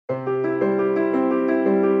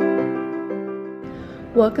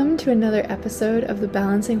Welcome to another episode of the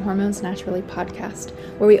Balancing Hormones Naturally podcast,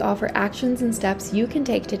 where we offer actions and steps you can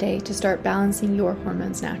take today to start balancing your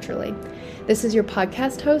hormones naturally. This is your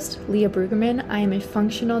podcast host, Leah Brueggemann. I am a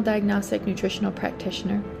functional diagnostic nutritional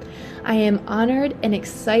practitioner. I am honored and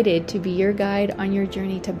excited to be your guide on your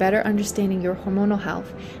journey to better understanding your hormonal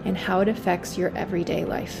health and how it affects your everyday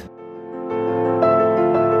life.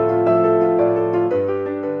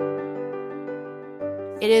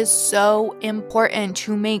 It is so important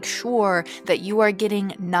to make sure that you are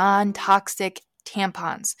getting non-toxic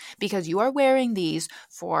tampons because you are wearing these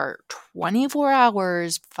for 24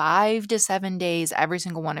 hours, 5 to 7 days, every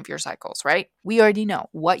single one of your cycles, right? We already know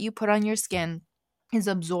what you put on your skin is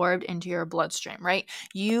absorbed into your bloodstream, right?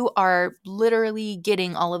 You are literally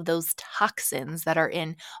getting all of those toxins that are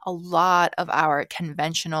in a lot of our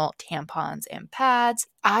conventional tampons and pads.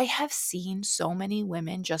 I have seen so many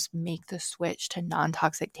women just make the switch to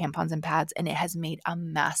non-toxic tampons and pads, and it has made a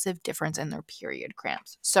massive difference in their period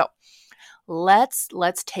cramps. So let's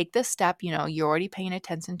take this step. You know, you're already paying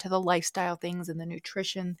attention to the lifestyle things and the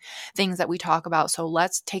nutrition things that we talk about. So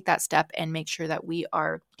let's take that step and make sure that we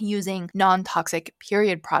are using non-toxic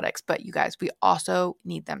period products. But you guys, we also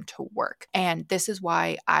need them to work. And this is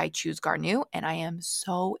why I choose Garnu, and I am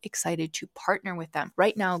so excited to partner with them.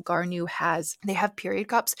 Right now, Garnu they have period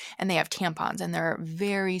cups and they have tampons, and they're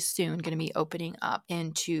very soon going to be opening up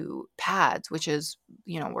into pads, which is,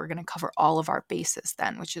 you know, we're going to cover all of our bases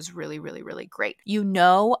then, which is really, really, really great. You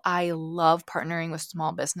know, I love partnering with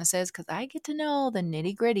small businesses because I get to know the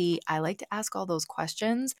nitty gritty. I like to ask all those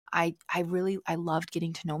questions. I loved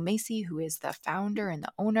getting to know Macy, who is the founder and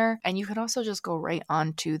the owner. And you can also just go right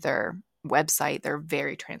onto their website. They're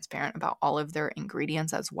very transparent about all of their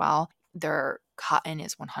ingredients as well. Their cotton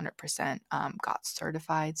is 100% GOTS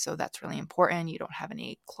certified, so that's really important. You don't have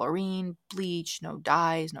any chlorine, bleach, no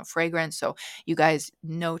dyes, no fragrance. So you guys,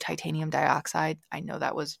 no titanium dioxide. I know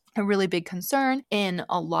that was a really big concern in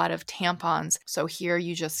a lot of tampons. So here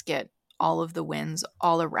you just get all of the wins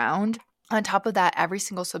all around. On top of that, every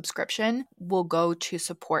single subscription will go to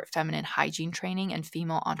support feminine hygiene training and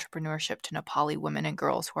female entrepreneurship to Nepali women and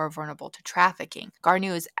girls who are vulnerable to trafficking.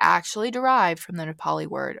 Garnu is actually derived from the Nepali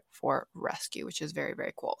word for rescue, which is very,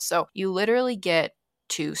 very cool. So you literally get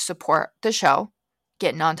to support the show,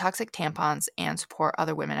 get non-toxic tampons, and support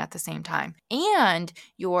other women at the same time. And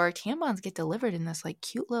your tampons get delivered in this like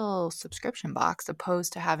cute little subscription box,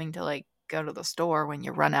 opposed to having to like go to the store when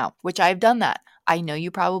you run out, which I've done that. I know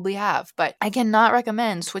you probably have, but I cannot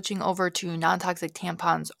recommend switching over to non-toxic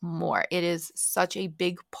tampons more. It is such a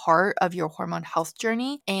big part of your hormone health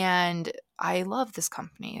journey, and I love this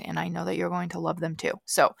company, and I know that you're going to love them too.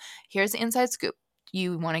 So here's the inside scoop.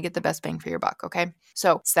 You want to get the best bang for your buck, okay?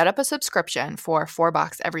 So set up a subscription for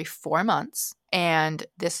 $4 every 4 months, and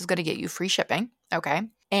this is going to get you free shipping, okay?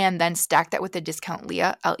 And then stack that with the discount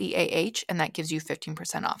Leah, Leah, and that gives you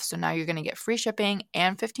 15% off. So now you're going to get free shipping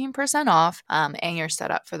and 15% off, and you're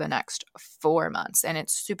set up for the next 4 months. And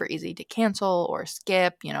it's super easy to cancel or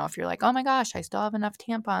skip. You know, if you're like, oh my gosh, I still have enough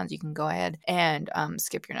tampons, you can go ahead and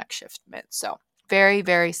skip your next shipment. So very,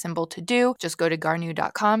 very simple to do. Just go to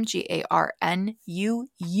garnu.com, GARNUU.com,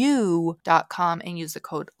 and use the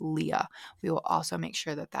code Leah. We will also make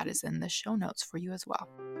sure that that is in the show notes for you as well.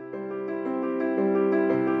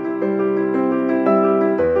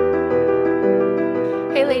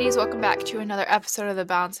 Hey ladies, welcome back to another episode of the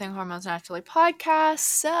Balancing Hormones Naturally podcast.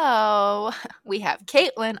 So we have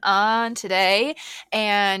Caitlin on today,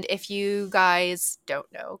 and if you guys don't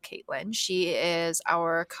know Caitlin, she is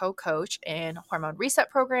our co-coach in Hormone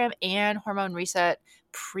Reset Program and Hormone Reset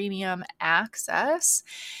Premium Access.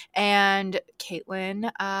 And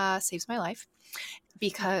Caitlin saves my life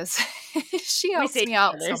because she helps me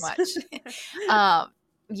out so much.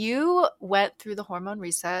 You went through the Hormone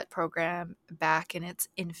Reset Program back in its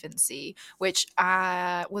infancy, which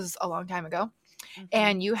was a long time ago. Mm-hmm.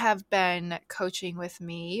 And you have been coaching with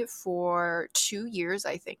me for 2 years,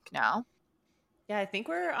 I think now. Yeah, I think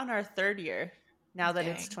we're on our 3rd year now that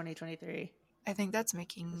it's 2023. I think that's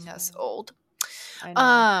making us old. I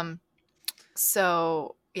know.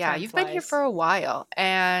 So yeah, you've been here for a while.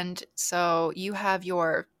 And so you have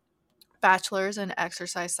your bachelor's in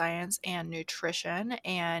exercise science and nutrition,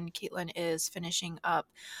 and Caitlin is finishing up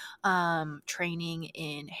training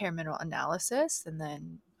in hair mineral analysis, and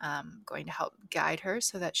then going to help guide her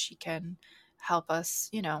so that she can help us,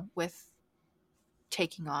 you know, with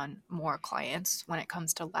taking on more clients when it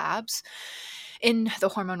comes to labs in the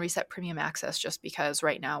Hormone Reset Premium Access, just because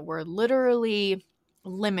right now we're literally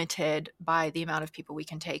limited by the amount of people we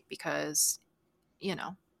can take because, you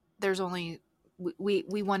know, there's only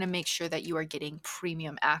we want to make sure that you are getting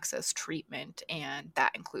premium access treatment, and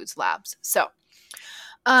that includes labs. So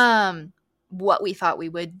what we thought we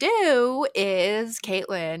would do is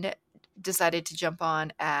Caitlin decided to jump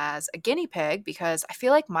on as a guinea pig because I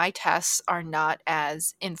feel like my tests are not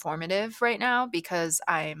as informative right now because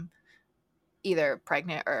I'm either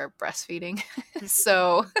pregnant or breastfeeding.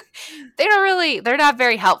 So they're not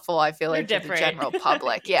very helpful, I feel They're like, to the different. general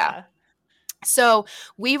public. Yeah. So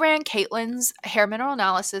we ran Caitlin's hair mineral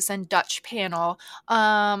analysis and Dutch panel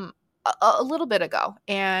a little bit ago,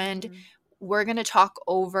 and we're going to talk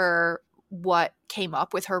over what came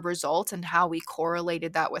up with her results and how we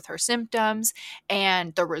correlated that with her symptoms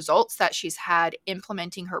and the results that she's had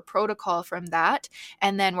implementing her protocol from that.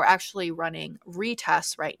 And then we're actually running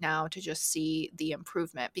retests right now to just see the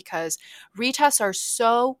improvement, because retests are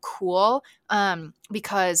so cool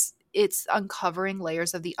because it's uncovering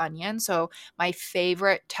layers of the onion. So my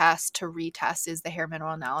favorite test to retest is the hair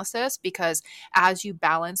mineral analysis, because as you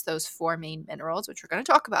balance those 4 main minerals, which we're going to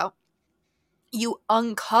talk about, you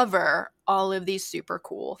uncover all of these super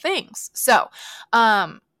cool things. So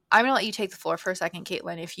I'm going to let you take the floor for a second,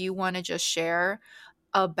 Caitlin, if you want to just share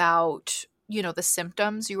about, the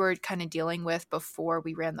symptoms you were kind of dealing with before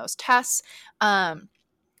we ran those tests,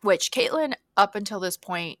 which Caitlin, up until this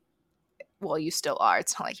point, well, you still are.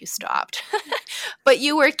 It's not like you stopped. But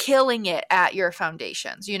you were killing it at your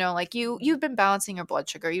foundations. Like you've been balancing your blood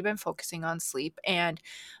sugar, you've been focusing on sleep and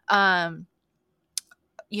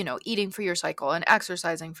eating for your cycle and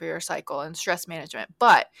exercising for your cycle and stress management.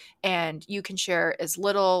 And you can share as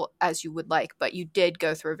little as you would like, but you did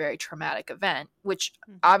go through a very traumatic event, which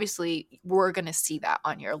obviously we're going to see that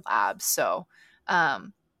on your lab. So,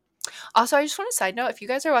 also, I just want to side note, if you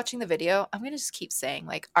guys are watching the video, I'm going to just keep saying,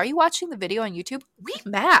 like, are you watching the video on YouTube? We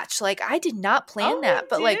match. Like, I did not plan that,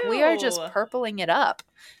 but like, we are just purpling it up.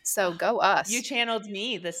 So go us. You channeled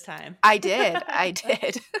me this time. I did.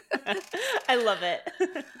 I love it.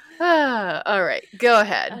 All right, go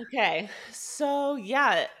ahead. Okay. So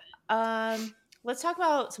yeah, let's talk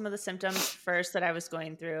about some of the symptoms first that I was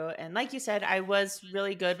going through. And like you said, I was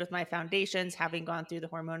really good with my foundations, having gone through the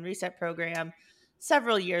hormone reset program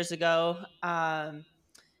several years ago,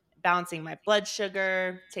 balancing my blood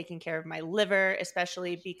sugar, taking care of my liver,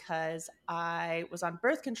 especially because I was on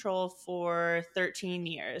birth control for 13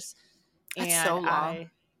 years. That's so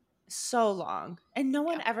long. So long. And no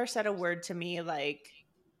one ever said a word to me like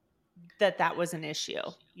that was an issue.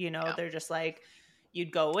 They're just like,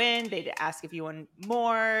 you'd go in, they'd ask if you want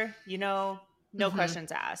more, no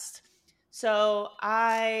questions asked. So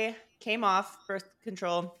I came off birth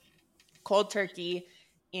control cold turkey,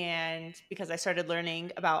 and because I started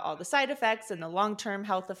learning about all the side effects and the long-term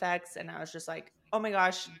health effects, and I was just like, oh my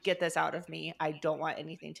gosh, get this out of me. I don't want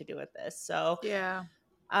anything to do with this. So yeah,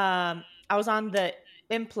 I was on the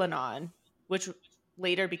Implanon, which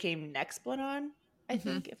later became Nexplanon, I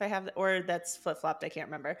think, if I have – or that's flip-flopped. I can't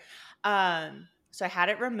remember. So I had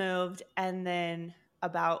it removed, and then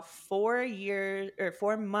about 4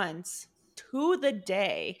 months to the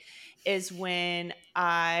day is when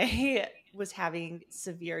I was having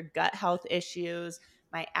severe gut health issues.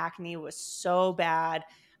 My acne was so bad.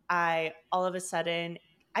 All of a sudden,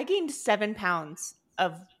 I gained 7 pounds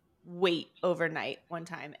of weight overnight one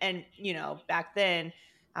time. And, back then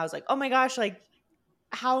I was like, oh my gosh, like,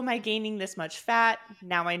 how am I gaining this much fat?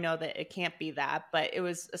 Now I know that it can't be that, but it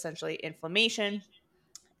was essentially inflammation.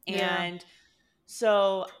 Yeah. And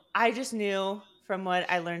so I just knew from what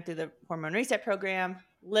I learned through the hormone reset program,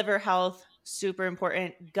 liver health, super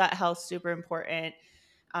important, gut health, super important.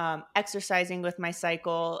 Exercising with my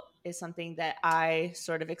cycle is something that I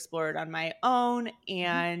sort of explored on my own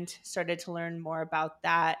and started to learn more about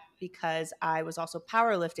that because I was also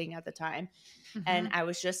powerlifting at the time. And I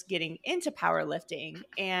was just getting into powerlifting,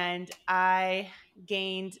 and I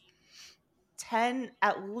gained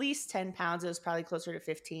at least 10 pounds. It was probably closer to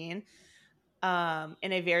 15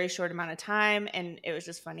 in a very short amount of time. And it was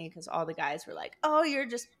just funny because all the guys were like, oh, you're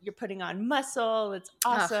putting on muscle. It's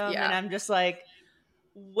awesome. Yeah. And I'm just like,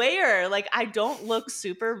 where? Like, I don't look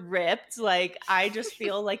super ripped. Like, I just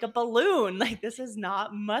feel like a balloon. Like, this is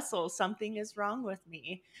not muscle. Something is wrong with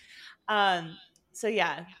me. So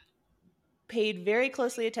yeah, paid very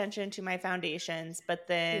closely attention to my foundations, but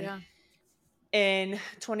then in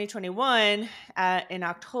 2021, in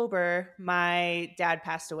October, my dad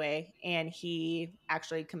passed away, and he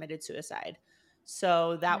actually committed suicide.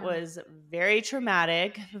 So that was very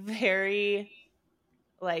traumatic, very,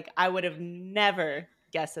 like, I would have never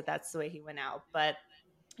guessed that that's the way he went out. But,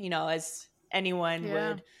 as anyone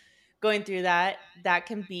would going through that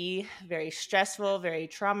can be very stressful, very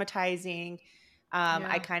traumatizing.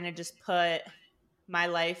 I kind of just put my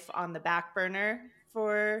life on the back burner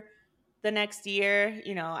for the next year.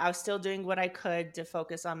 You know, I was still doing what I could to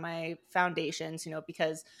focus on my foundations, you know,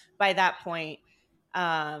 because by that point,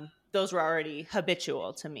 those were already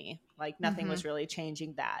habitual to me. Like nothing was really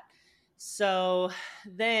changing that. So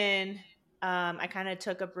then I kind of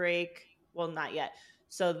took a break. Well, not yet.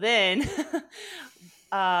 So then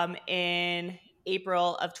in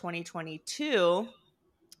April of 2022,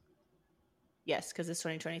 yes, because it's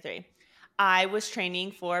 2023, I was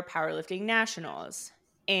training for powerlifting nationals.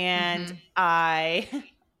 And I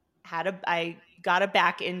got a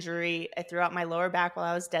back injury. I threw out my lower back while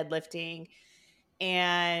I was deadlifting,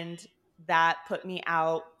 and that put me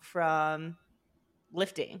out from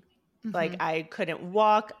lifting. Like I couldn't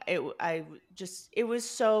walk. It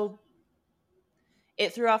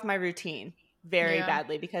threw off my routine very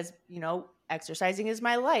badly because, you know, exercising is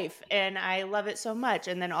my life and I love it so much.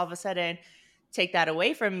 And then all of a sudden take that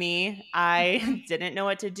away from me, I didn't know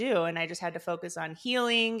what to do, and I just had to focus on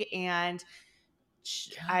healing, and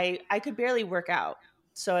I could barely work out.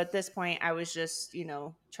 So at this point I was just, you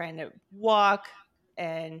know, trying to walk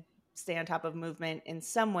and stay on top of movement in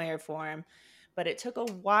some way or form. But it took a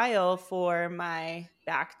while for my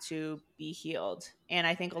back to be healed. And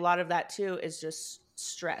I think a lot of that too is just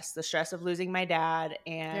stress, the stress of losing my dad.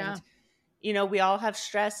 And, you know, we all have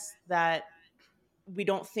stress that we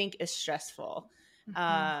don't think is stressful.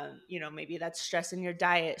 You know, maybe that's stress in your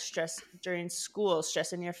diet, stress during school,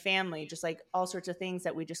 stress in your family, just like all sorts of things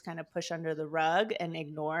that we just kind of push under the rug and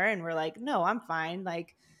ignore. And we're like, no, I'm fine.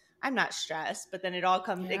 Like, I'm not stressed. But then it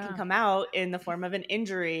can come out in the form of an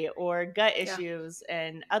injury or gut issues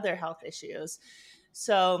and other health issues.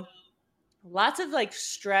 So lots of like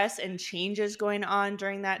stress and changes going on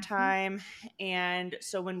during that time. And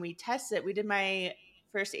so when we tested, we did my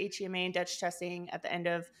first HEMA and Dutch testing at the end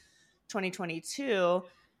of 2022.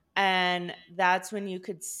 And that's when you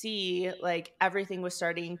could see like everything was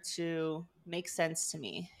starting to make sense to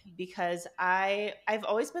me, because I've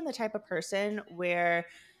always been the type of person where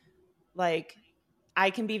like I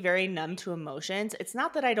can be very numb to emotions. It's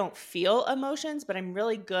not that I don't feel emotions, but I'm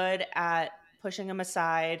really good at pushing them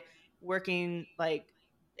aside, working, like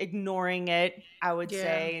ignoring it, I would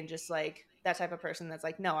say, and just like that type of person that's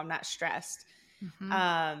like, no, I'm not stressed.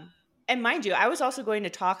 And mind you, I was also going to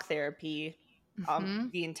talk therapy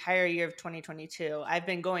the entire year of 2022. I've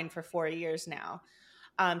been going for 4 years now.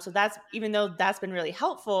 So that's, even though that's been really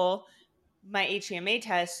helpful, my HEMA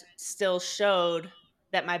test still showed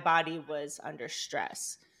that my body was under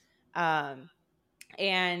stress. And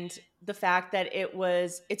the fact that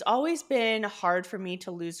it's always been hard for me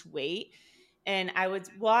to lose weight. And I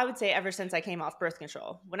would say ever since I came off birth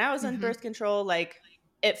control. When I was on birth control, like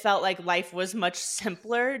it felt like life was much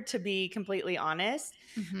simpler, to be completely honest.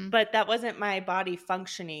 But that wasn't my body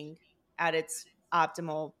functioning at its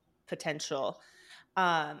optimal potential.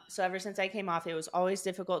 So ever since I came off, it was always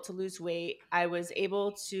difficult to lose weight. I was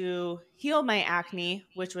able to heal my acne,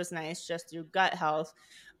 which was nice, just through gut health.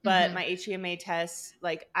 But my HEMA tests,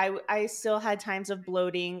 like I still had times of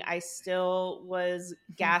bloating. I still was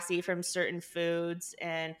gassy from certain foods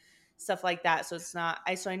and stuff like that. So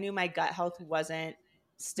I knew my gut health wasn't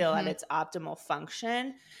still at its optimal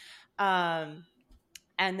function. And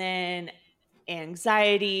then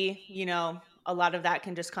anxiety, you know, a lot of that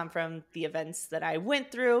can just come from the events that I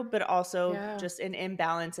went through, but also just an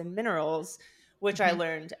imbalance in minerals, which I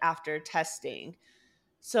learned after testing.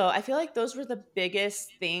 So I feel like those were the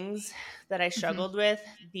biggest things that I struggled with: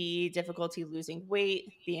 the difficulty losing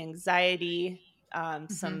weight, the anxiety,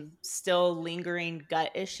 some still lingering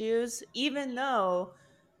gut issues, even though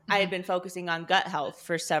I had been focusing on gut health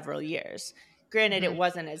for several years. Granted, it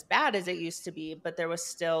wasn't as bad as it used to be, but there was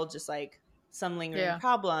still just like some lingering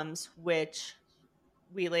problems, which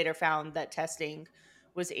we later found that testing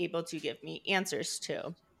was able to give me answers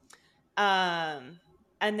to.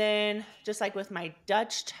 And then just like with my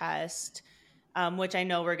Dutch test, which I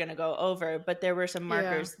know we're going to go over, but there were some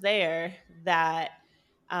markers there that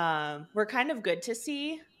were kind of good to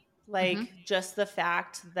see. Like just the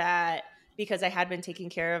fact that because I had been taking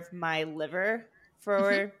care of my liver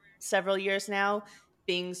for several years now,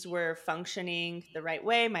 things were functioning the right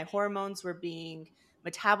way. My hormones were being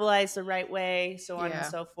metabolized the right way, so on and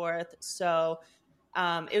so forth. So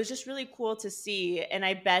it was just really cool to see. And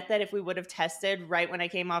I bet that if we would have tested right when I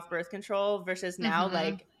came off birth control versus now,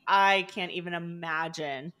 like I can't even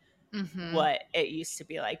imagine what it used to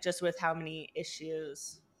be like, just with how many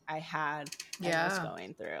issues I had and was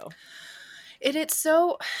going through. It's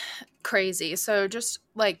so crazy. So just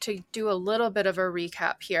like to do a little bit of a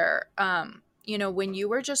recap here, you know, when you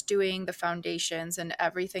were just doing the foundations and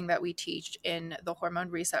everything that we teach in the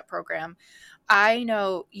hormone reset program, I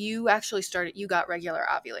know you actually you got regular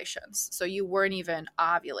ovulations. So you weren't even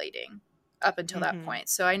ovulating up until that Mm-hmm. point.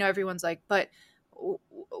 So I know everyone's like, but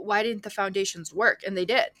why didn't the foundations work? And they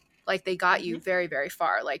did. Like they got you Mm-hmm. very, very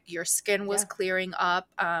far. Like your skin was Yeah. clearing up,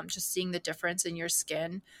 just seeing the difference in your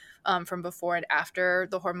skin from before and after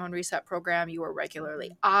the hormone reset program. You were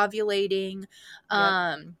regularly Mm-hmm. ovulating.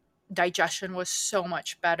 Yep. Digestion was so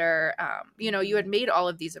much better. You had Mm-hmm. made all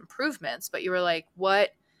of these improvements, but you were like,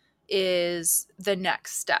 what is the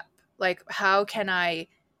next step? Like, how can I,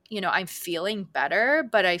 I'm feeling better,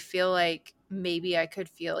 but I feel like maybe I could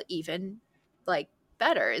feel even like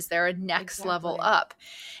better. Is there a next level Exactly. up?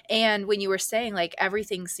 And when you were saying like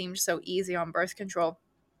everything seemed so easy on birth control,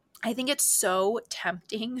 I think it's so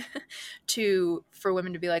tempting for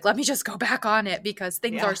women to be like, let me just go back on it because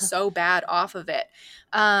things Yeah. are so bad off of it.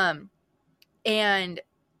 And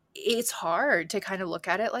it's hard to kind of look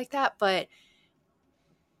at it like that, but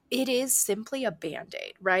it is simply a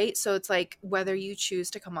band-aid, right? So it's like whether you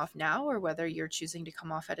choose to come off now or whether you're choosing to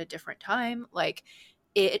come off at a different time, like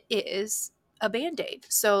it is a band-aid.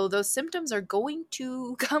 So those symptoms are going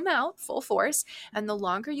to come out full force, and the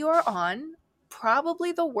longer you are on,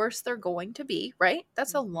 probably the worse they're going to be, right?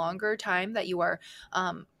 That's a Mm-hmm. longer time that you are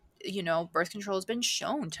birth control has been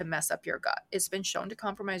shown to mess up your gut. It's been shown to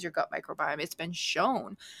compromise your gut microbiome. It's been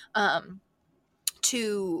shown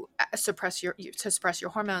to suppress your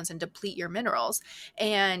hormones and deplete your minerals.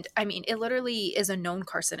 And I mean, it literally is a known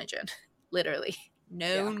carcinogen, literally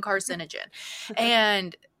Yeah. known carcinogen.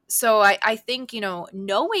 And so I think,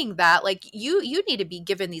 knowing that, like you need to be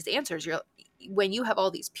given these answers. When you have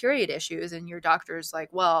all these period issues and your doctor's like,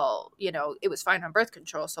 well, it was fine on birth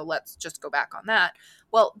control, so let's just go back on that.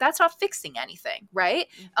 Well, that's not fixing anything, right?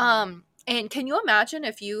 Mm-hmm. And can you imagine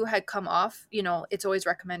if you had come off, it's always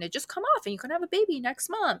recommended just come off and you can have a baby next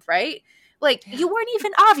month, right? Like Yeah. you weren't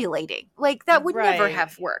even ovulating. Like that would never Right.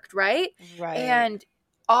 have worked, right? Right. And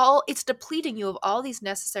it's depleting you of all these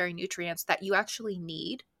necessary nutrients that you actually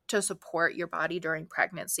need to support your body during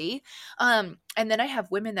pregnancy. And then I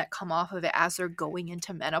have women that come off of it as they're going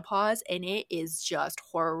into menopause, and it is just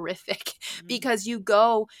horrific Mm-hmm. because you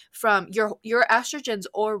go from your estrogen's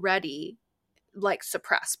already like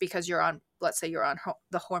suppressed because let's say you're on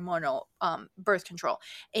the hormonal birth control.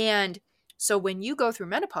 And so when you go through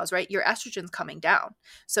menopause, right, your estrogen's coming down.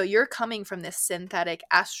 So you're coming from this synthetic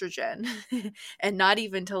estrogen and not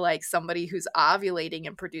even to like somebody who's ovulating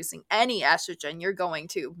and producing any estrogen. You're going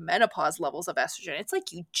to menopause levels of estrogen. It's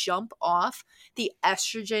like you jump off the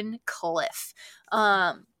estrogen cliff.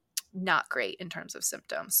 Not great in terms of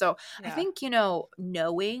symptoms. So I Yeah. think,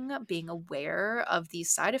 knowing, being aware of these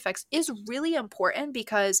side effects is really important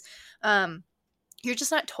because you're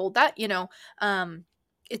just not told that,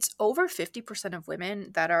 it's over 50% of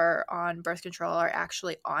women that are on birth control are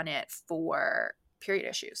actually on it for period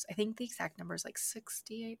issues. I think the exact number is like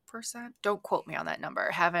 68%. Don't quote me on that number.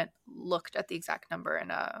 I haven't looked at the exact number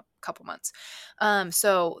in a couple months.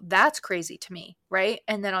 So that's crazy to me, right?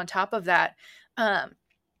 And then on top of that,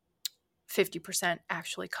 50%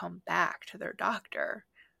 actually come back to their doctor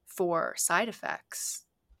for side effects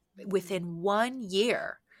Mm-hmm. within 1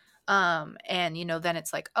 year. And then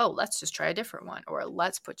it's like, oh, let's just try a different one, or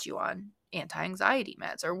let's put you on anti-anxiety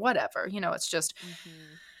meds or whatever. It's just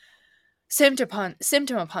Mm-hmm.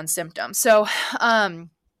 symptom upon symptom. So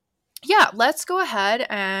yeah, let's go ahead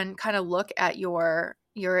and kind of look at your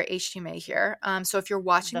HTMA here. So if you're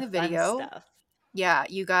watching The the fun video, stuff. yeah,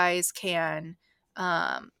 you guys can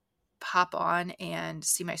pop on and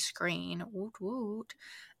see my screen. Woot woot.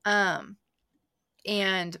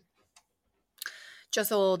 And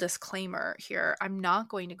just a little disclaimer here. I'm not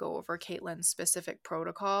going to go over Caitlin's specific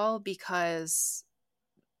protocol because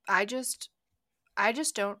I just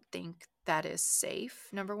don't think that is safe.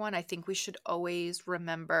 Number one, I think we should always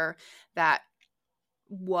remember that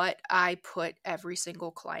what I put every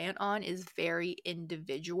single client on is very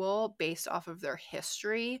individual based off of their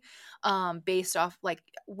history, based off like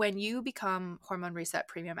when you become Hormone Reset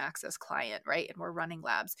Premium Access client, right? And we're running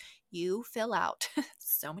labs, you fill out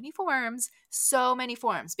so many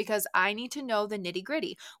forms because I need to know the nitty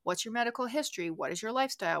gritty. What's your medical history? What is your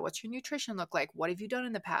lifestyle? What's your nutrition look like? What have you done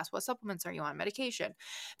in the past? What supplements are you on? Medication?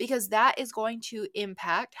 Because that is going to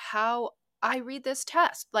impact how I read this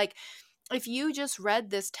test. Like, if you just read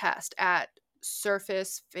this test at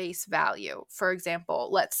surface face value, for example,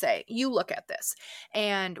 let's say you look at this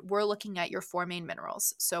and we're looking at your four main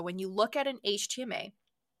minerals. So when you look at an HTMA,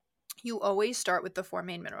 you always start with the four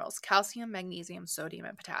main minerals: calcium, magnesium, sodium,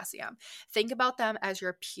 and potassium. Think about them as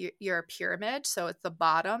your pyramid. So it's the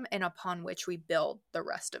bottom and upon which we build the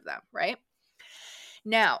rest of them, right?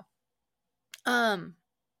 Now,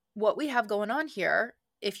 what we have going on here,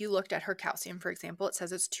 if you looked at her calcium, for example, it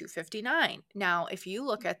says it's 259. Now, if you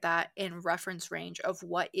look at that in reference range of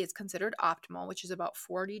what is considered optimal, which is about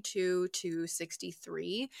 42 to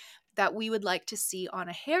 63, that we would like to see on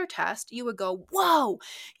a hair test, you would go, whoa,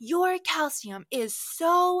 your calcium is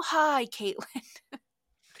so high, Caitlin.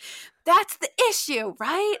 That's the issue,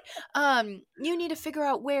 right? You need to figure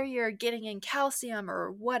out where you're getting in calcium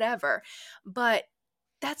or whatever. But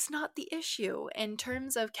that's not the issue. In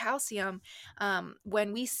terms of calcium,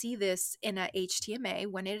 when we see this in a HTMA,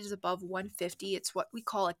 when it is above 150, it's what we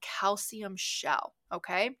call a calcium shell,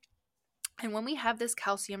 okay? And when we have this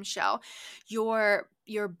calcium shell, your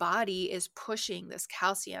body is pushing this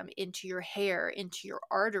calcium into your hair, into your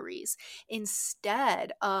arteries,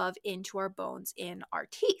 instead of into our bones in our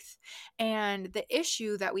teeth. And the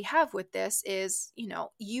issue that we have with this is,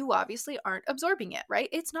 you obviously aren't absorbing it, right?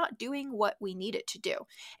 It's not doing what we need it to do.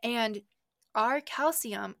 And our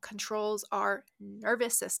calcium controls our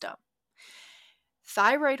nervous system.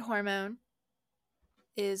 Thyroid hormone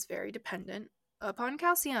is very dependent upon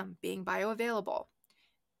calcium being bioavailable.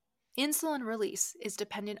 Insulin release is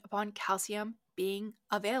dependent upon calcium being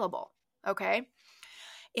available, okay?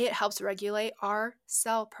 It helps regulate our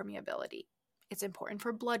cell permeability. It's important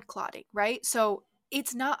for blood clotting, right? So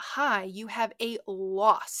it's not high. You have a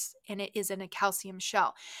loss, and it is in a calcium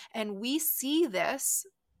shell. And we see this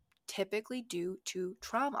typically due to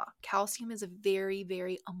trauma. Calcium is a very,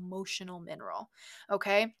 very emotional mineral,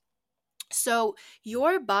 okay? So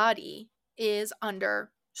your body is under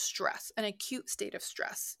stress, an acute state of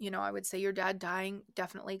stress. I would say your dad dying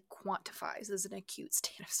definitely quantifies as an acute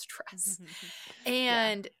state of stress.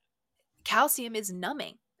 And calcium is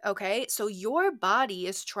numbing. Okay, so your body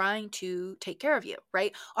is trying to take care of you,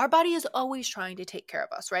 right? Our body is always trying to take care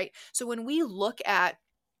of us, right? So when we look at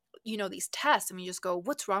these tests and we just go,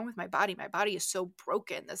 what's wrong with my body? My body is so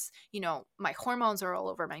broken. My hormones are all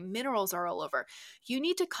over, my minerals are all over. You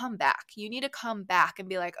need to come back. You need to come back and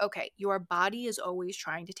be like, okay, your body is always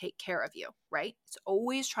trying to take care of you, right? It's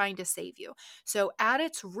always trying to save you. So at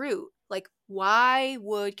its root, like, why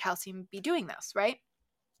would calcium be doing this, right?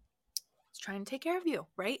 It's trying to take care of you,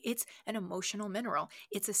 right? It's an emotional mineral.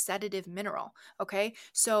 It's a sedative mineral, okay?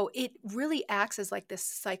 So it really acts as like this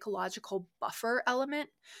psychological buffer element.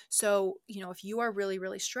 So, if you are really,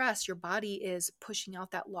 really stressed, your body is pushing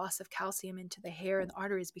out that loss of calcium into the hair and the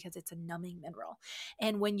arteries because it's a numbing mineral.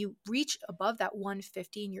 And when you reach above that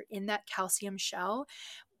 150 and you're in that calcium shell,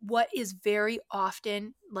 what is very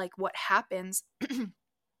often like what happens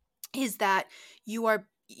is that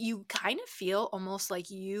you kind of feel almost like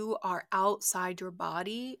you are outside your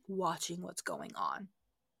body watching what's going on.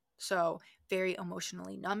 So very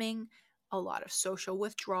emotionally numbing, a lot of social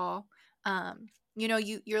withdrawal.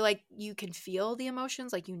 You're like, you can feel the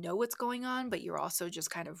emotions, like what's going on, but you're also just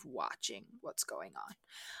kind of watching what's going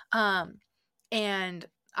on. And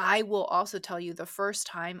I will also tell you, the first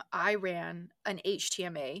time I ran an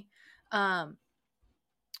HTMA,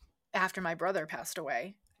 after my brother passed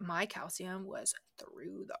away, my calcium was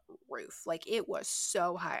through the roof. Like, it was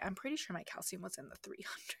so high. I'm pretty sure my calcium was in the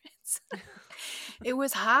 300s. It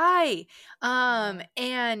was high.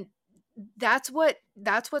 And that's what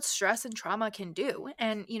stress and trauma can do.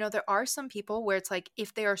 And there are some people where it's like,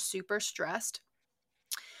 if they are super stressed,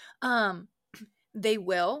 they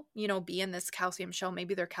will, be in this calcium shell.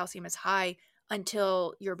 Maybe their calcium is high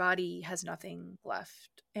until your body has nothing left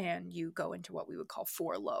and you go into what we would call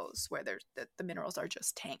 4 lows, where the minerals are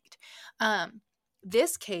just tanked.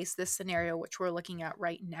 This scenario, which we're looking at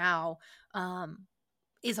right now,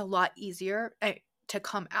 is a lot easier to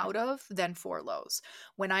come out of than 4 lows.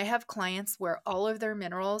 When I have clients where all of their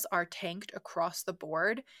minerals are tanked across the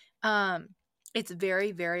board, it's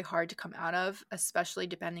very, very hard to come out of, especially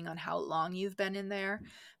depending on how long you've been in there,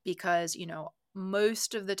 because,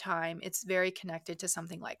 most of the time it's very connected to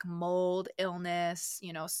something like mold illness,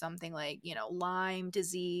 something like, Lyme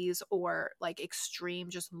disease, or like extreme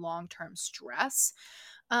just long-term stress.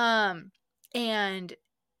 And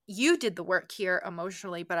you did the work here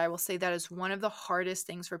emotionally, but I will say that is one of the hardest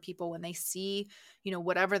things for people when they see,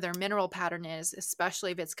 whatever their mineral pattern is,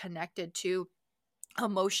 especially if it's connected to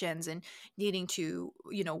emotions and needing to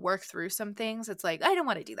work through some things. It's like, I don't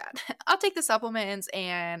want to do that. I'll take the supplements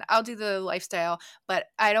and I'll do the lifestyle, but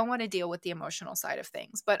I don't want to deal with the emotional side of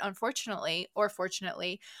things. But unfortunately, or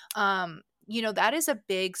fortunately, that is a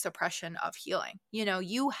big suppression of healing.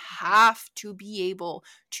 You have to be able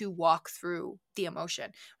to walk through the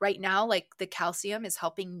emotion. Right now, like, the calcium is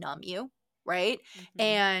helping numb you, right?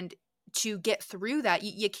 And to get through that,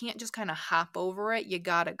 you can't just kind of hop over it. You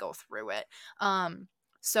got to go through it.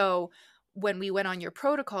 So when we went on your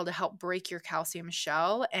protocol to help break your calcium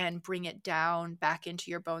shell and bring it down back into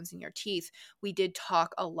your bones and your teeth, we did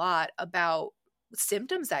talk a lot about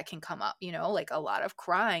symptoms that can come up, like a lot of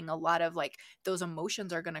crying, a lot of like those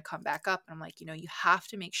emotions are going to come back up. And I'm like, you have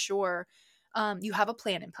to make sure you have a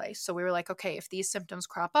plan in place. So we were like, okay, if these symptoms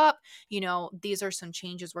crop up, these are some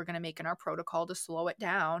changes we're going to make in our protocol to slow it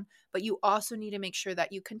down. But you also need to make sure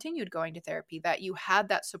that you continued going to therapy, that you had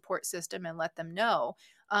that support system and let them know,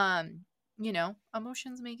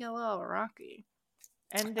 emotions make it a little rocky.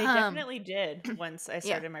 And they definitely did once I Yeah.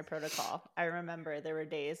 started my protocol. I remember there were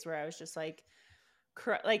days where I was just like,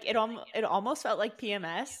 like it almost felt like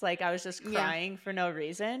PMS. Like I was just crying for no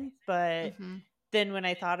reason. But then when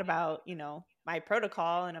I thought about, my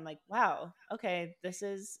protocol, and I'm like, wow, okay, this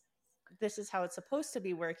is how it's supposed to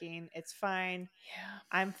be working. It's fine. Yeah.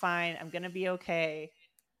 I'm fine. I'm going to be okay.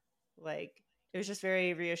 Like it was just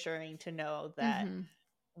very reassuring to know that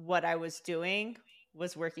what I was doing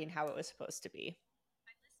was working how it was supposed to be.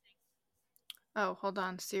 Oh, hold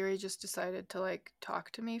on. Siri just decided to like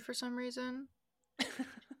talk to me for some reason.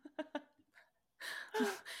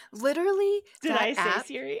 Literally, did I say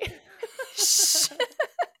Siri?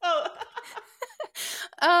 Oh.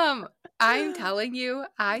 I'm telling you,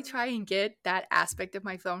 I try and get that aspect of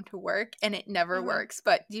my phone to work and it never works.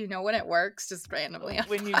 But do you know when it works? Just randomly on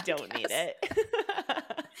when you don't need it.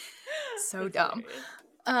 So dumb.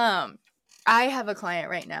 I have a client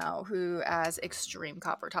right now who has extreme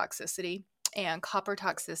copper toxicity, and copper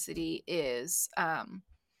toxicity is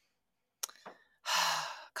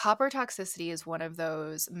one of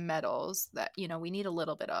those metals that, we need a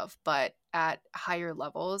little bit of, but at higher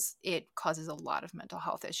levels, it causes a lot of mental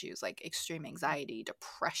health issues like extreme anxiety,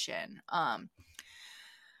 depression.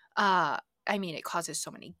 It causes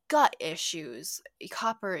so many gut issues.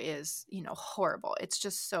 Copper is, horrible. It's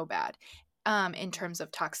just so bad. In terms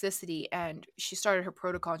of toxicity. And she started her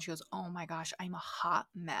protocol and she goes, oh my gosh, I'm a hot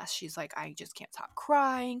mess. She's like, I just can't stop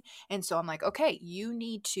crying. And so I'm like, okay, you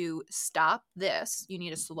need to stop this. You need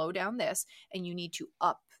to slow down this, and you need to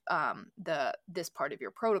up this part of your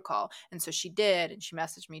protocol. And so she did, and she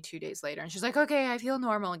messaged me 2 days later and she's like, okay, I feel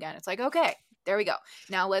normal again. It's like, okay, there we go.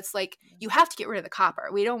 Now let's you have to get rid of the copper.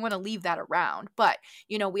 We don't want to leave that around, but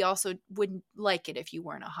we also wouldn't like it if you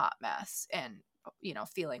weren't a hot mess and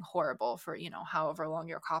feeling horrible for, however long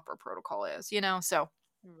your copper protocol is, so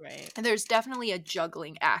right. And there's definitely a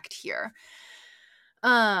juggling act here.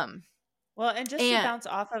 Well, and just to bounce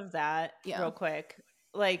off of that real quick,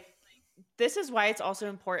 like this is why it's also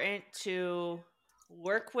important to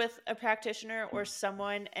work with a practitioner or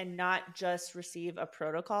someone and not just receive a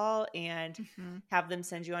protocol and have them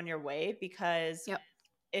send you on your way, because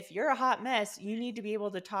if you're a hot mess, you need to be able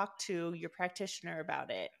to talk to your practitioner about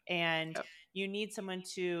it. And you need someone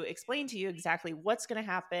to explain to you exactly what's going to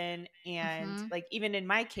happen. And like, even in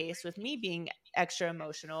my case, with me being extra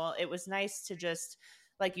emotional, it was nice to just,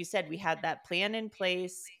 like you said, we had that plan in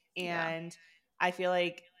place. And I feel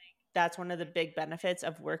like that's one of the big benefits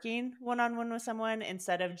of working one-on-one with someone,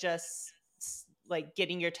 instead of just like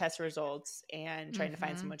getting your test results and trying to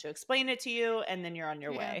find someone to explain it to you, and then you're on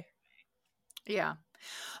your way. Yeah.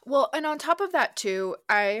 Well, and on top of that too,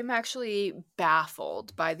 I'm actually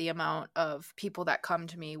baffled by the amount of people that come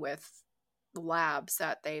to me with labs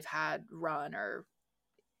that they've had run or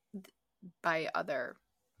by other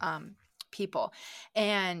people,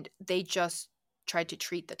 and they just tried to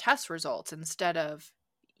treat the test results instead of,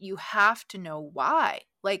 you have to know why.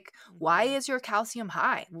 Like, why is your calcium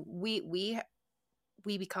high? We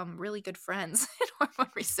become really good friends in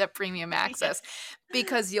Hormone Reset Premium Access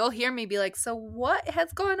because you'll hear me be like, so what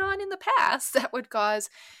has gone on in the past that would cause,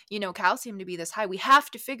 calcium to be this high? We have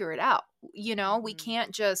to figure it out. We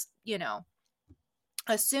can't just,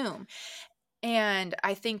 assume. And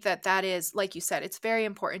I think that is, like you said, it's very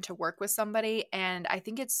important to work with somebody. And I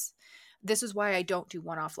think this is why I don't do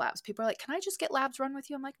one-off labs. People are like, can I just get labs run with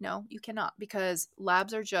you? I'm like, no, you cannot, because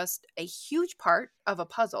labs are just a huge part of a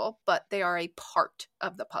puzzle, but they are a part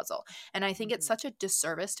of the puzzle. And I think it's such a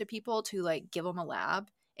disservice to people to like give them a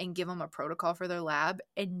lab and give them a protocol for their lab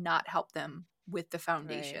and not help them with the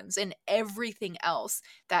foundations and everything else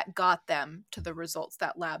that got them to the results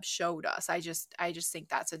that lab showed us. I just think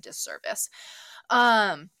that's a disservice.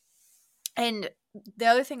 And the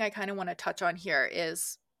other thing I kind of want to touch on here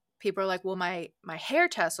is, people are like, well, my hair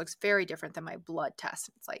test looks very different than my blood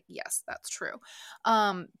test. It's like, yes, that's true.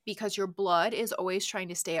 Because your blood is always trying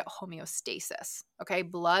to stay at homeostasis. Okay.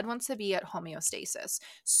 Blood wants to be at homeostasis.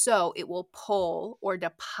 So it will pull or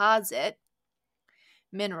deposit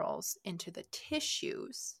minerals into the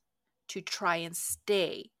tissues to try and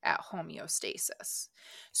stay at homeostasis.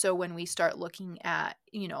 So when we start looking at,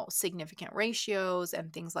 significant ratios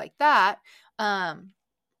and things like that,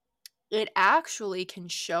 it actually can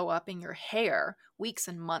show up in your hair weeks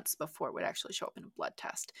and months before it would actually show up in a blood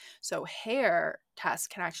test. So hair tests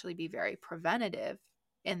can actually be very preventative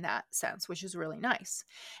in that sense, which is really nice.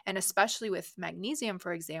 And especially with magnesium,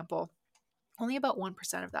 for example, only about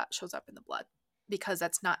 1% of that shows up in the blood because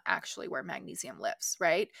that's not actually where magnesium lives,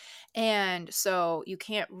 right? And so you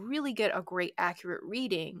can't really get a great accurate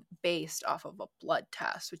reading based off of a blood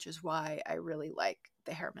test, which is why I really like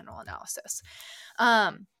the hair mineral analysis.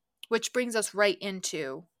 Which brings us right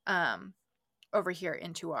into over here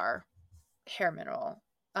into our hair mineral,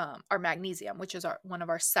 our magnesium, which is one of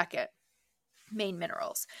our second main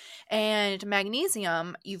minerals. And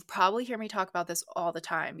magnesium, you've probably heard me talk about this all the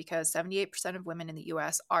time because 78% of women in the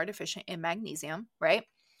US are deficient in magnesium, right?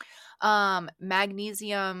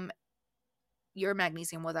 Magnesium, your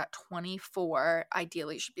magnesium was at 24.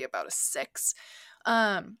 Ideally, it should be about a 6.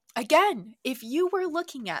 Again, if you were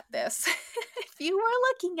looking at this,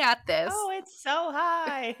 oh, it's so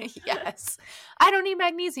high. Yes, I don't need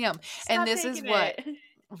magnesium. Stop and this is what, it.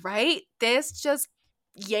 Right? This just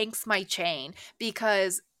yanks my chain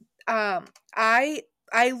because I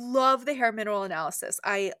love the hair mineral analysis.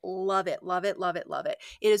 I love it, love it, love it, love it.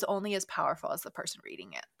 It is only as powerful as the person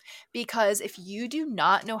reading it. Because if you do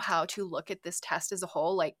not know how to look at this test as a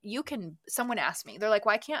whole, like someone asked me, they're like,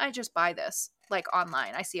 why can't I just buy this like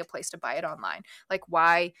online? I see a place to buy it online. Like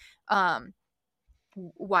why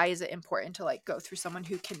is it important to like go through someone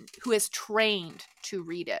who is trained to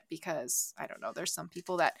read it? Because I don't know, there's some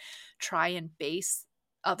people that try and base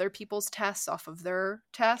other people's tests off of their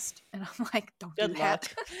test, and I'm like, don't do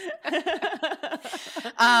that.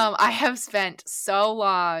 I have spent so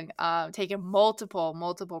long taking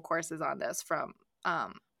multiple courses on this from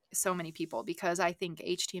so many people because I think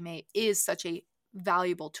HTMA is such a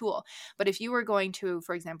valuable tool. But if you were going to,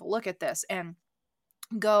 for example, look at this and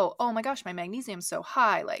go, oh my gosh, my magnesium's so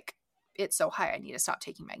high, like it's so high, I need to stop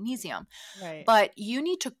taking magnesium. Right. But you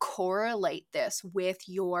need to correlate this with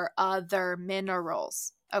your other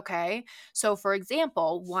minerals, okay? So for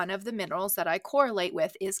example, one of the minerals that I correlate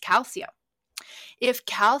with is calcium. If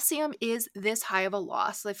calcium is this high of a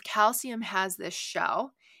loss, if calcium has this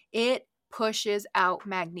shell, it pushes out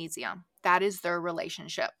magnesium. That is their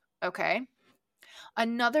relationship, okay?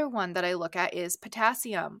 Another one that I look at is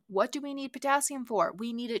potassium. What do we need potassium for?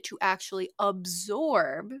 We need it to actually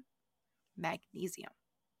absorb magnesium.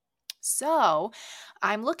 So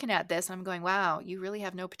I'm looking at this, I'm going, wow, you really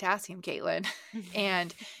have no potassium, Caitlin.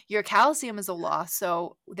 And your calcium is a loss,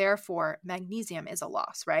 so therefore magnesium is a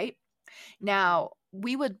loss, right? Now,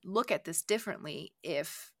 we would look at this differently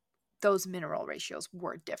if those mineral ratios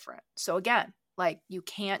were different. So again, like you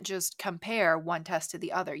can't just compare one test to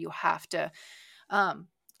the other. You have to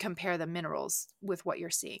compare the minerals with what you're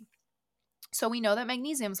seeing. So we know that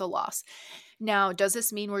magnesium is a loss. Now, does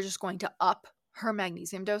this mean we're just going to up her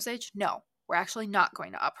magnesium dosage? No, we're actually not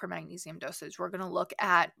going to up her magnesium dosage. We're going to look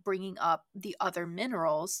at bringing up the other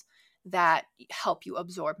minerals that help you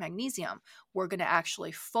absorb magnesium. We're going to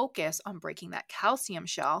actually focus on breaking that calcium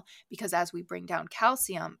shell because as we bring down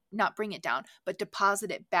calcium, not bring it down, but deposit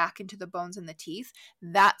it back into the bones and the teeth,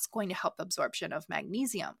 that's going to help absorption of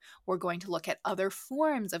magnesium. We're going to look at other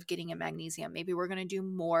forms of getting in magnesium. Maybe we're going to do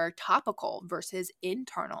more topical versus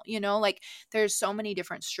internal, like there's so many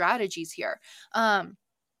different strategies here.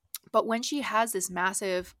 But when she has this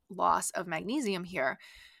massive loss of magnesium here,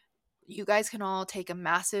 you guys can all take a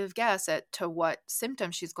massive guess to what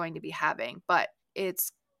symptoms she's going to be having, but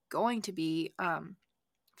it's going to be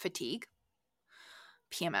fatigue,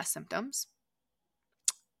 PMS symptoms,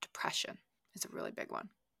 depression is a really big one,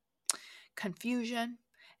 confusion.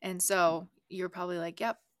 And so you're probably like,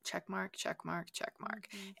 yep, check mark, check mark, check mark.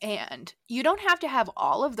 Mm-hmm. And you don't have to have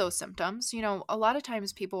all of those symptoms. A lot of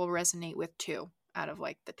times people will resonate with 2 out of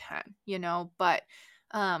like the 10, but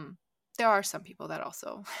there are some people that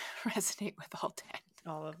also resonate with all 10.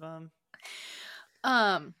 All of them.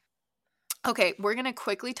 Okay, we're going to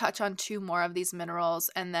quickly touch on 2 more of these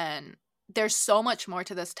minerals, and then there's so much more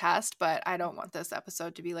to this test, but I don't want this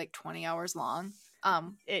episode to be like 20 hours long.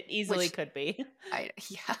 It easily could be.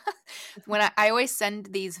 Yeah. When I always send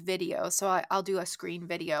these videos, so I'll do a screen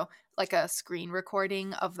video, like a screen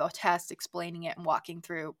recording of the test, explaining it and walking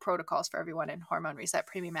through protocols for everyone in Hormone Reset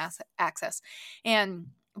Premium Access. And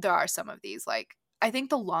there are some of these, like I think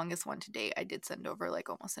the longest one to date I did send over like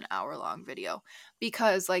almost an hour long video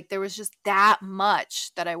because like there was just that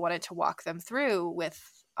much that I wanted to walk them through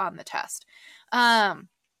with on the test.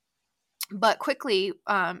 But quickly,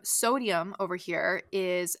 sodium over here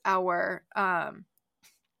is our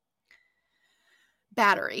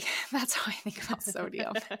battery. That's how I think about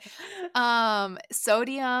sodium.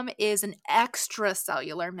 Sodium is an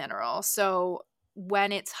extracellular mineral. So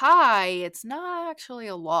when it's high, it's not actually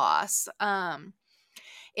a loss.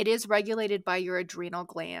 It is regulated by your adrenal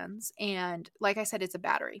glands. And like I said, it's a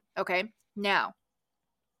battery. Okay. Now,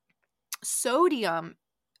 sodium,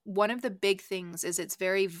 one of the big things is it's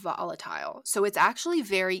very volatile. So it's actually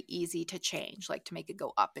very easy to change, like to make it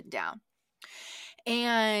go up and down.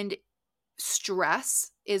 And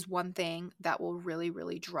stress is one thing that will really,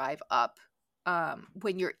 really drive up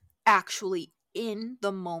when you're actually in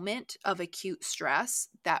the moment of acute stress,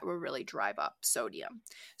 that will really drive up sodium.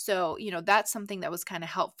 So, that's something that was kind of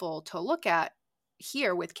helpful to look at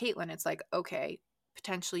here with Caitlin. It's like, okay,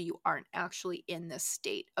 potentially you aren't actually in this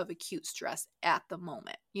state of acute stress at the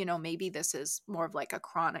moment. Maybe this is more of like a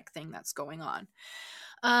chronic thing that's going on.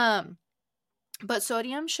 But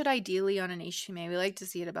sodium should ideally on an HMA, we like to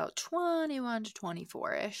see it about 21 to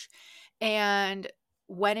 24-ish. And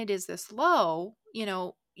when it is this low,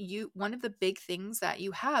 one of the big things that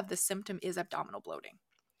you have, the symptom is abdominal bloating,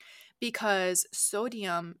 because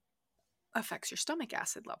sodium affects your stomach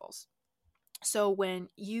acid levels. So when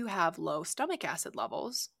you have low stomach acid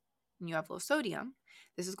levels and you have low sodium,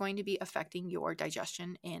 this is going to be affecting your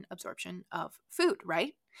digestion and absorption of food,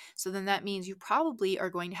 right? So then that means you probably are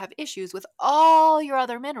going to have issues with all your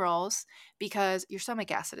other minerals because your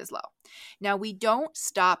stomach acid is low. Now, we don't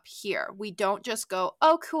stop here. We don't just go,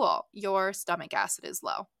 oh, cool, your stomach acid is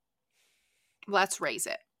low. Let's raise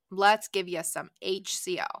it. Let's give you some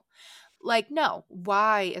HCl. Like, no,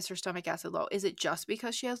 why is her stomach acid low? Is it just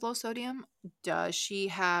because she has low sodium? Does she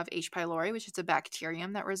have H. pylori, which is a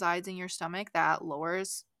bacterium that resides in your stomach that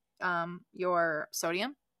lowers your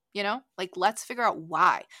sodium? Like, let's figure out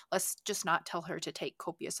why. Let's just not tell her to take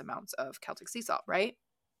copious amounts of Celtic sea salt, right?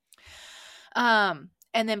 And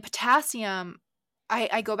then potassium,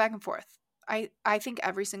 I go back and forth. I think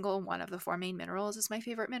every single one of the 4 main minerals is my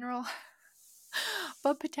favorite mineral.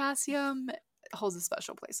 But potassium holds a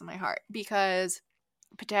special place in my heart because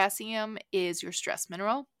potassium is your stress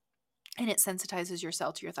mineral and it sensitizes your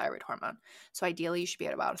cell to your thyroid hormone. So ideally you should be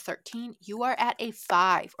at about a 13. You are at a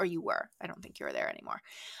 5, or you were. I don't think you're there anymore.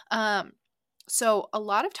 So a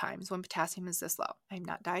lot of times when potassium is this low, I'm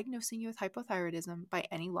not diagnosing you with hypothyroidism by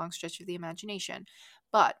any long stretch of the imagination,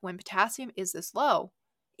 but when potassium is this low,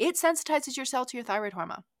 it sensitizes your cell to your thyroid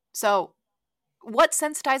hormone. So what's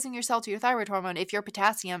sensitizing your cell to your thyroid hormone if your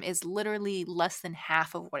potassium is literally less than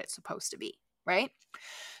half of what it's supposed to be, right?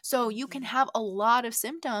 So you can have a lot of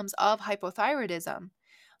symptoms of hypothyroidism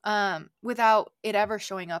without it ever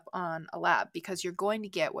showing up on a lab, because you're going to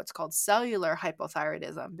get what's called cellular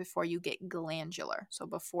hypothyroidism before you get glandular. So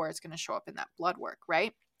before it's going to show up in that blood work,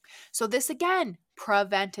 right? So this, again,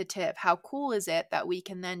 preventative. How cool is it that we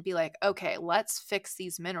can then be like, okay, let's fix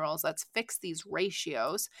these minerals, let's fix these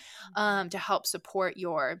ratios to help support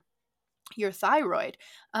your thyroid.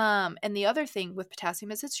 And the other thing with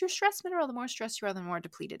potassium is it's your stress mineral. The more stressed you are, the more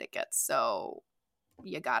depleted it gets. So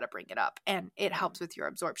you got to bring it up, and it helps with your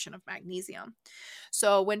absorption of magnesium.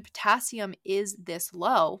 So when potassium is this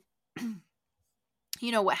low,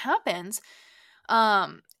 what happens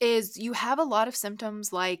is you have a lot of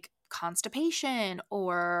symptoms like constipation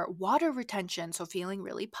or water retention, so feeling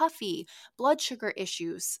really puffy, blood sugar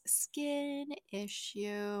issues, skin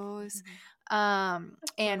issues.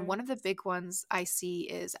 And one of the big ones I see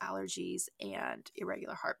is allergies and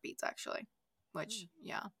irregular heartbeats, actually, which,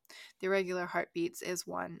 the irregular heartbeats is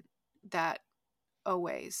one that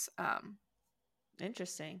always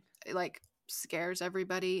interesting, like scares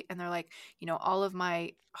everybody, and they're like, all of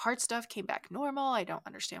my heart stuff came back normal. I don't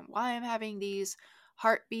understand why I'm having these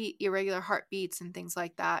irregular heartbeats and things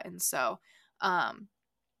like that. And so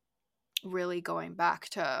really going back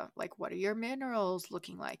to like, what are your minerals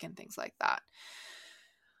looking like and things like that.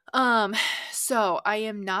 So I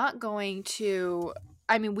am not going to,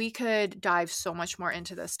 we could dive so much more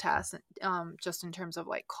into this test, just in terms of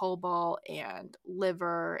like cobalt and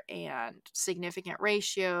liver and significant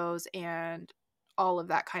ratios and all of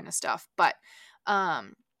that kind of stuff. But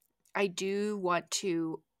I do want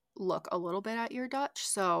to look a little bit at your Dutch.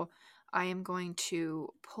 So I am going to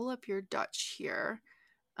pull up your Dutch here,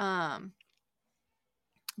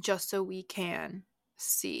 just so we can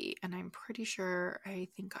see. And I'm pretty sure, I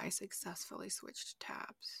think I successfully switched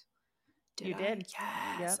tabs. You did.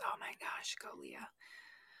 Yes. Yep. Oh my gosh, go Leah.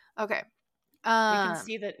 Okay.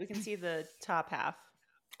 We can see the top half.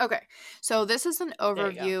 Okay. So this is an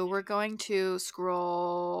overview. We're going to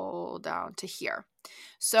scroll down to here.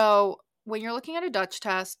 So when you're looking at a Dutch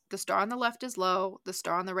test, the star on the left is low, the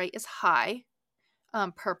star on the right is high.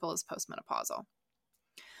 Purple is postmenopausal.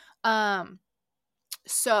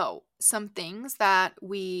 So some things that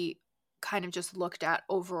we kind of just looked at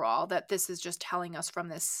overall, that this is just telling us from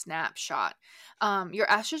this snapshot. Your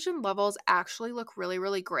estrogen levels actually look really,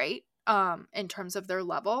 really great in terms of their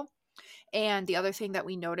level. And the other thing that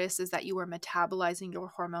we noticed is that you were metabolizing your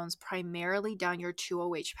hormones primarily down your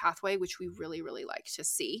 2OH pathway, which we really, really like to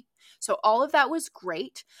see. So all of that was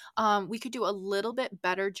great. We could do a little bit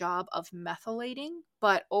better job of methylating,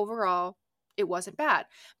 but overall, it wasn't bad.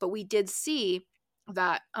 But we did see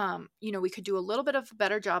that, we could do a little bit of a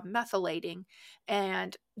better job methylating.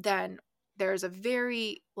 And then there's a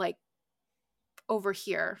very, over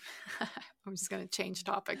here, I'm just going to change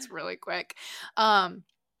topics really quick.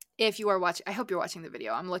 If you are watching, I hope you're watching the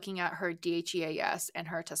video. I'm looking at her DHEAS and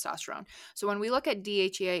her testosterone. So when we look at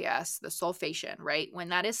DHEAS, the sulfation, right, when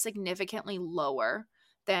that is significantly lower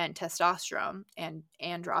than testosterone and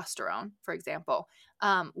androsterone, for example,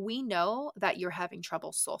 we know that you're having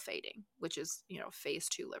trouble sulfating, which is, phase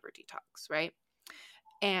 2 liver detox, right?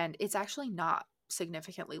 And it's actually not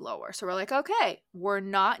significantly lower. So we're like, okay, we're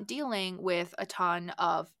not dealing with a ton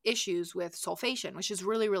of issues with sulfation, which is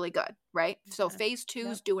really, really good, right? So phase 2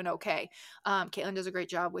 is doing okay. Caitlin does a great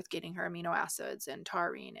job with getting her amino acids and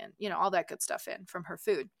taurine and, all that good stuff in from her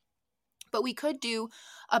food. But we could do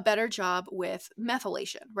a better job with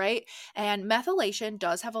methylation, right? And methylation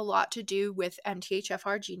does have a lot to do with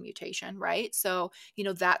MTHFR gene mutation, right? So,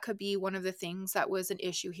 that could be one of the things that was an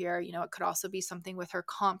issue here. It could also be something with her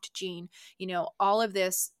COMT gene. All of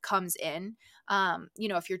this comes in,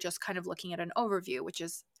 if you're just kind of looking at an overview, which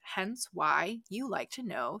is hence why you like to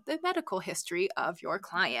know the medical history of your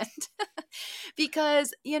client.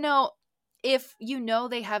 Because, if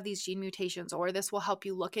they have these gene mutations, or this will help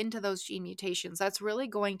you look into those gene mutations, that's really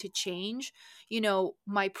going to change,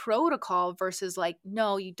 my protocol versus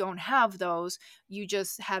no, you don't have those. You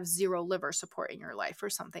just have zero liver support in your life or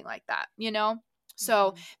something like that,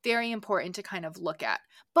 So very important to kind of look at.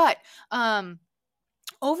 But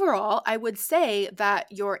overall, I would say that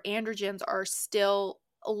your androgens are still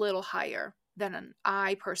a little higher than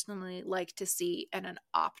I personally like to see in an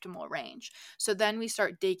optimal range. So then we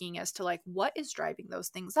start digging as to what is driving those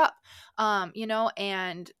things up,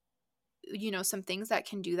 and some things that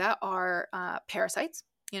can do that are parasites,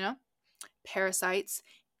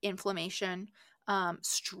 inflammation,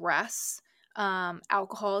 stress.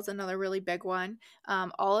 Alcohol is another really big one.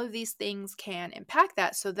 All of these things can impact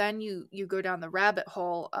that. So then you go down the rabbit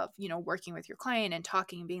hole of, working with your client and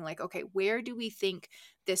talking and being like, okay, where do we think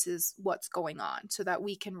this is what's going on, so that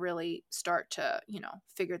we can really start to,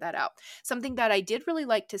 figure that out. Something that I did really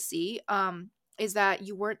like to see, is that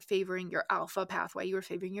you weren't favoring your alpha pathway, you were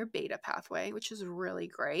favoring your beta pathway, which is really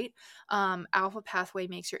great. Alpha pathway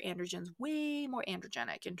makes your androgens way more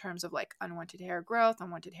androgenic in terms of unwanted hair growth,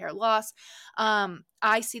 unwanted hair loss.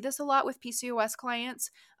 I see this a lot with PCOS clients,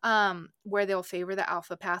 where they'll favor the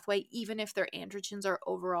alpha pathway even if their androgens are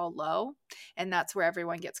overall low. And that's where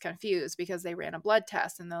everyone gets confused, because they ran a blood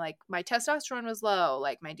test and they're like, my testosterone was low,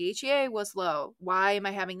 my DHEA was low. Why am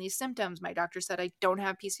I having these symptoms? My doctor said I don't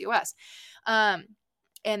have PCOS.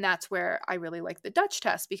 And that's where I really like the Dutch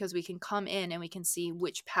test, because we can come in and we can see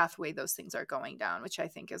which pathway those things are going down, which I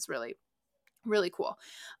think is really, really cool.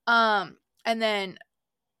 And then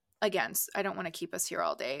again, I don't want to keep us here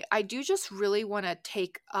all day. I do just really want to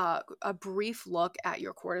take a brief look at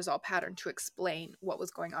your cortisol pattern to explain what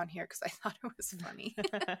was going on here, because I thought it was funny.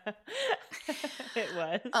 It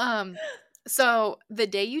was. So the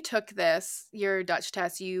day you took your Dutch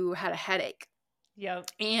test, you had a headache. Yep.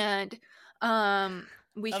 And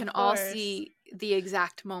we can all see the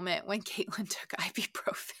exact moment when Caitlin took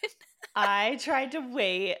ibuprofen. I tried to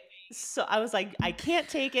wait. So I was like, I can't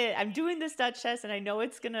take it. I'm doing this Dutch test and I know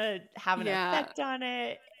it's going to have an effect on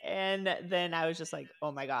it. And then I was just like,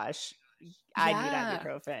 oh my gosh, I need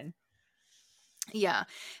ibuprofen. Yeah.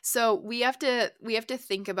 So we have to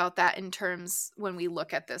think about that in terms when we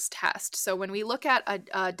look at this test. So when we look at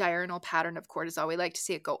a diurnal pattern of cortisol, we like to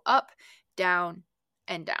see it go up, down,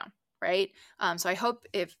 and down, right? So I hope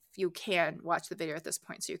if you can watch the video at this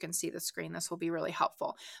point so you can see the screen, this will be really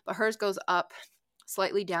helpful. But hers goes up,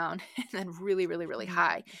 slightly down, and then really, really, really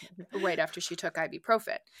high right after she took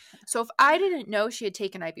ibuprofen. So if I didn't know she had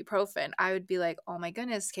taken ibuprofen, I would be like, oh my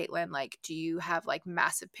goodness, Caitlin, do you have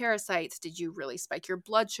massive parasites? Did you really spike your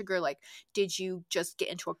blood sugar? Did you just get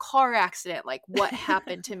into a car accident? What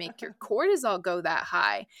happened to make your cortisol go that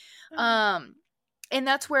high? And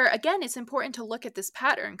that's where, again, it's important to look at this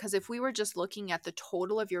pattern, because if we were just looking at the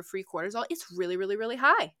total of your free cortisol, it's really, really, really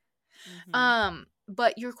high. Mm-hmm.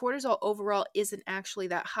 But your cortisol overall isn't actually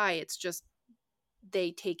that high. It's just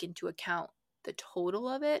they take into account the total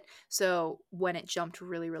of it. So when it jumped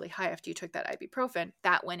really, really high after you took that ibuprofen,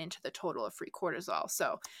 that went into the total of free cortisol.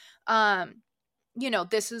 So,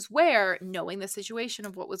 this is where knowing the situation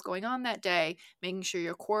of what was going on that day, making sure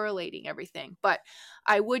you're correlating everything. But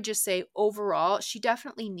I would just say overall, she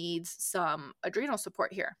definitely needs some adrenal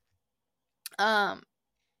support here.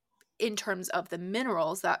 In terms of the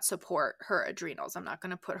minerals that support her adrenals. I'm not going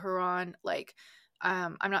to put her on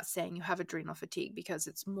I'm not saying you have adrenal fatigue, because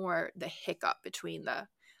it's more the hiccup between the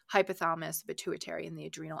hypothalamus, pituitary, and the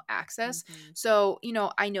adrenal axis. Mm-hmm. So,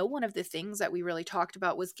 I know one of the things that we really talked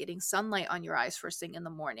about was getting sunlight on your eyes first thing in the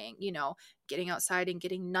morning, getting outside and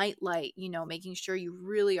getting night light, making sure you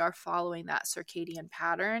really are following that circadian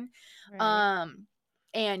pattern. Right.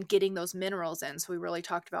 And getting those minerals in. So we really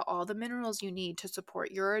talked about all the minerals you need to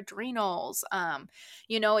support your adrenals.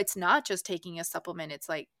 It's not just taking a supplement. It's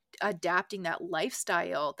like adapting that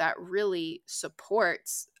lifestyle that really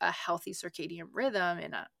supports a healthy circadian rhythm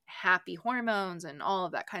and a happy hormones and all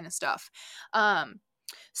of that kind of stuff.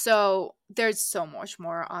 So there's so much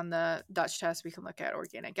more on the Dutch test. We can look at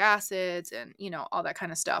organic acids and, all that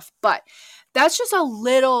kind of stuff. But that's just a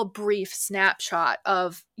little brief snapshot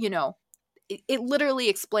of, it literally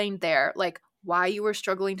explained there, like, why you were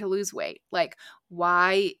struggling to lose weight, like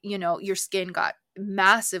why, your skin got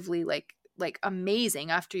massively like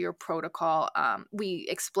amazing after your protocol. We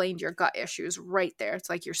explained your gut issues right there. It's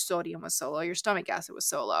like your sodium was so low, your stomach acid was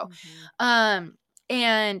so low. Mm-hmm.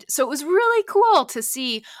 And so it was really cool to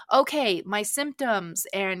see, okay, my symptoms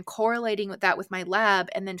and correlating with that with my lab,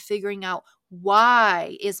 and then figuring out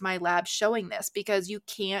why is my lab showing this, because you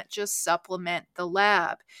can't just supplement the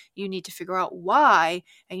lab. You need to figure out why,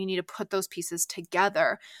 and you need to put those pieces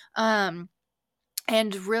together. And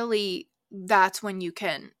really, that's when you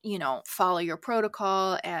can, follow your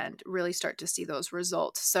protocol and really start to see those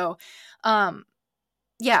results. So,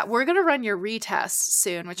 yeah, we're going to run your retest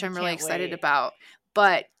soon, which I'm really excited about.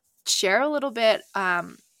 But share a little bit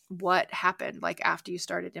what happened like after you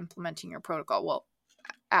started implementing your protocol. Well,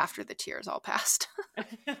 after the tears all passed.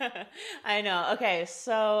 I know. Okay,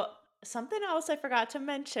 so something else I forgot to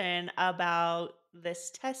mention about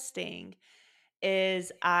this testing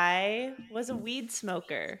is I was a weed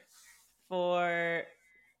smoker for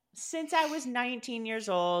since I was 19 years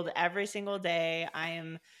old, every single day. I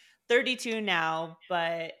am 32 now,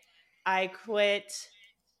 but I quit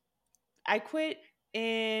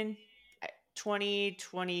in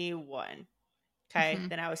 2021. Okay. Mm-hmm.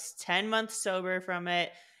 Then I was 10 months sober from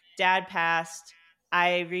it. Dad passed.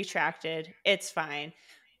 I retracted. It's fine.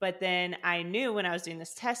 But then I knew when I was doing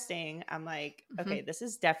this testing, I'm like, Mm-hmm. okay, this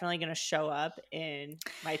is definitely going to show up in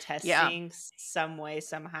my Yeah. testing some way,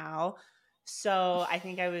 somehow. So I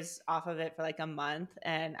think I was off of it for like a month,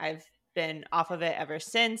 and I've been off of it ever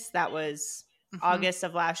since. That was Mm-hmm. August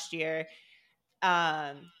of last year.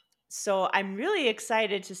 So I'm really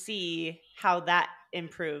excited to see how that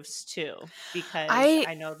improves too, because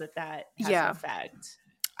I know that has an effect.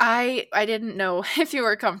 I didn't know if you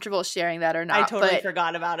were comfortable sharing that or not. I totally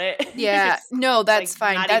forgot about it. Yeah, no, that's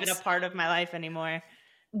fine. Not that's even a part of my life anymore.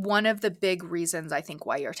 One of the big reasons I think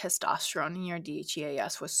why your testosterone and your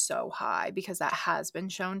DHEAS was so high, because that has been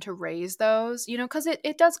shown to raise those, because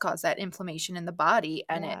it does cause that inflammation in the body,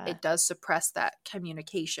 and it does suppress that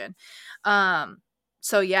communication.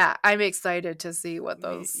 So yeah, I'm excited to see what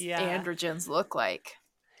those androgens look like.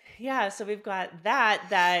 Yeah, so we've got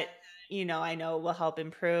that I know will help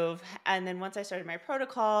improve. And then once I started my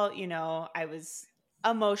protocol, I was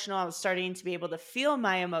emotional. I was starting to be able to feel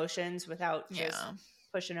my emotions without just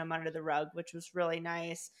pushing them under the rug, which was really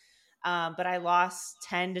nice. But I lost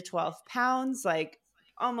 10 to 12 pounds, like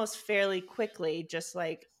almost fairly quickly, just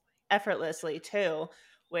like effortlessly too,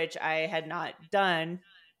 which I had not done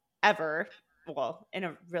ever. Well, in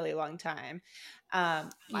a really long time. I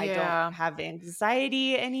don't have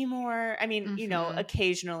anxiety anymore. I mean,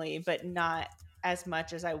 occasionally, but not as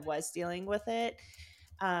much as I was dealing with it.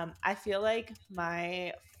 I feel like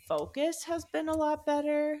my focus has been a lot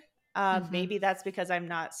better. Maybe that's because I'm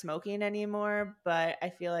not smoking anymore, but I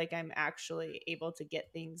feel like I'm actually able to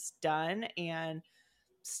get things done and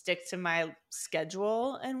stick to my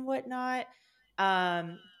schedule and whatnot.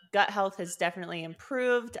 Gut health has definitely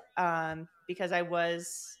improved because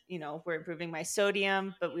we're improving my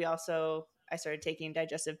sodium, but I started taking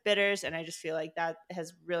digestive bitters, and I just feel like that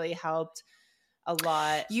has really helped a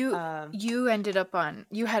lot. You ended up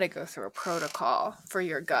you had to go through a protocol for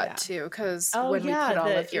your gut too, because when we put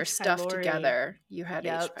all of your stuff together, you had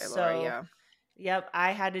H. pylori. Yep,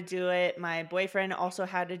 I had to do it. My boyfriend also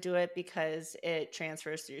had to do it because it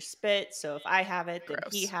transfers through spit. So if I have it, then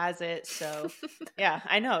he Gross. has it. So yeah,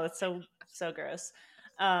 I know it's so gross.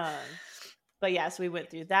 Um, but yes, we went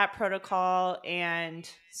through that protocol and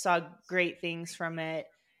saw great things from it.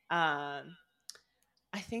 Um,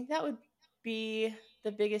 I think that would be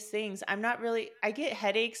the biggest things. I get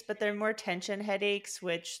headaches, but they're more tension headaches,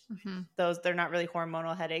 which Mm-hmm. they're not really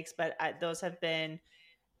hormonal headaches, but those have been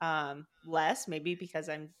less, maybe because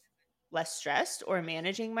I'm less stressed or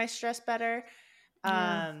managing my stress better.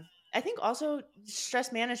 Yeah. I think also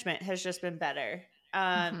stress management has just been better.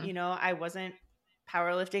 Mm-hmm. I wasn't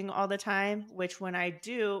powerlifting all the time, which when I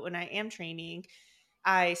am training,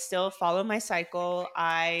 I still follow my cycle.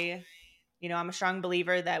 I'm a strong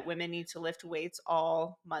believer that women need to lift weights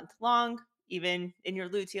all month long, even in your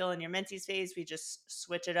luteal and your menses phase. We just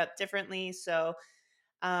switch it up differently. So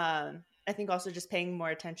I think also just paying more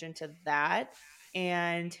attention to that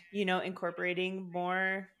and, incorporating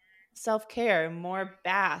more self care, more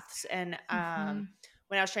baths. And Mm-hmm.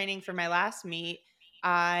 when I was training for my last meet,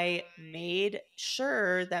 I made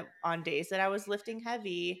sure that on days that I was lifting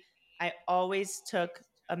heavy, I always took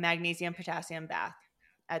a magnesium potassium bath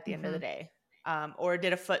at the end of Mm-hmm. the day, or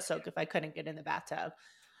did a foot soak if I couldn't get in the bathtub.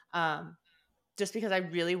 Um, just because I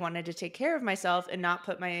really wanted to take care of myself and not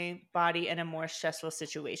put my body in a more stressful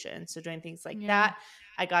situation. So doing things like Yeah. that.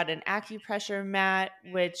 I got an acupressure mat,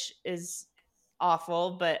 which is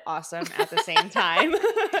awful but awesome at the same time.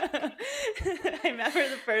 I remember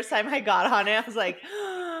the first time I got on it, I was like,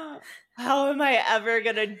 how am I ever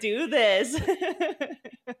gonna do this?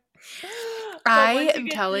 But I am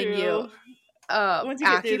telling you, once you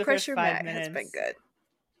get through the first acupressure 5 mat has been minutes, good.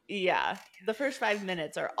 yeah, the first 5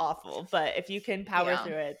 minutes are awful, but if you can power Yeah.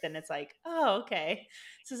 through it, then it's like, "Oh, okay.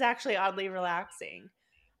 This is actually oddly relaxing."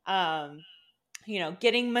 Um,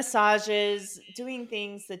 getting massages, doing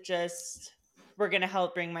things that just were gonna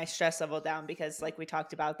help bring my stress level down because like we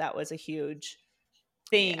talked about, that was a huge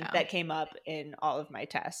thing Yeah. that came up in all of my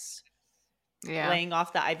tests. Yeah. Laying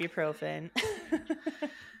off the ibuprofen.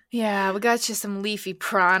 Yeah, we got you some Leafy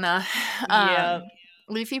Prana. Yep.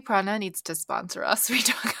 Leafy Prana needs to sponsor us. We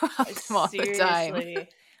talk about them all the time. Seriously. Like,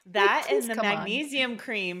 That please and the come on. magnesium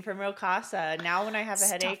cream from Rocasa. Now when I have a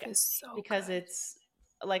Stuff headache, is so because good. it's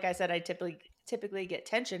like I said, I typically get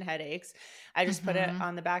tension headaches. I just put it Mm-hmm.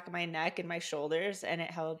 on the back of my neck and my shoulders and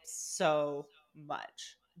it helps so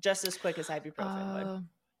much. Just as quick as ibuprofen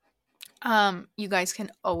would. You guys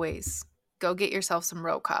can always go get yourself some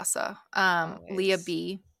Rocasa. Leah Always.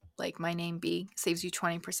 B, like my name B, saves you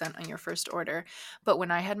 20% on your first order. But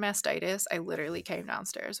when I had mastitis, I literally came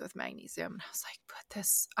downstairs with magnesium and I was like, put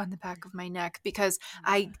this on the back of my neck because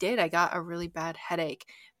I got a really bad headache,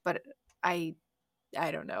 but I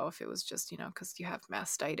don't know if it was just, because you have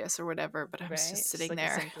mastitis or whatever, but I was Right? just Just sitting like a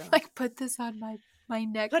there symptom. like, put this on my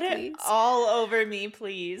neck, Put it please. all over me,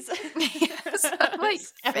 please. Yes, I'm like,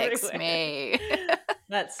 It's fix everywhere. me.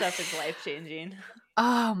 That stuff is life changing.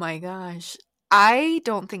 Oh my gosh. I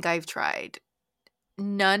don't think I've tried.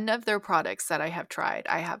 None of their products that I have tried,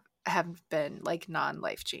 have been like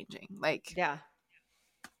non-life changing. Like, Yeah.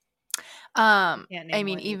 Can't I name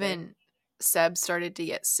mean, one either. even Seb started to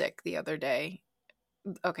get sick the other day.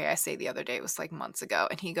 Okay, I say the other day, it was like months ago.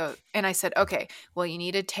 And I said, okay, well, you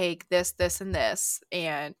need to take this, this, and this.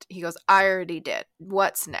 And he goes, I already did.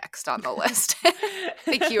 What's next on the list?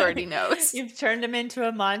 Like he already knows. You've turned him into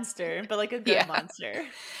a monster, but like a good Yeah. monster.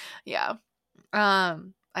 Yeah.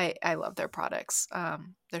 I love their products.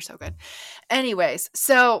 They're so good. Anyways,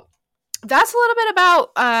 so that's a little bit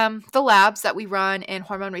about the labs that we run in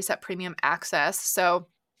Hormone Reset Premium Access. So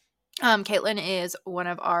Caitlin is one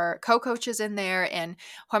of our co-coaches in there, and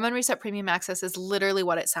Hormone Reset Premium Access is literally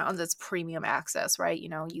what it sounds. It's premium access, right?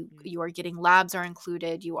 You are getting labs are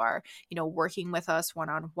included. You are, working with us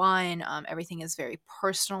one-on-one. Everything is very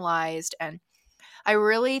personalized, and I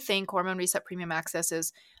really think Hormone Reset Premium Access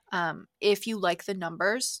is if you like the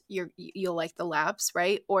numbers, you'll like the labs,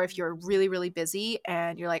 right? Or if you're really, really busy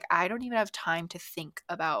and you're like, I don't even have time to think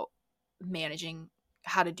about managing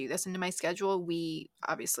how to do this into my schedule, we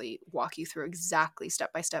obviously walk you through exactly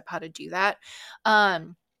step by step how to do that.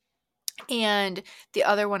 And the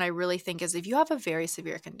other one I really think is if you have a very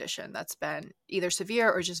severe condition that's been either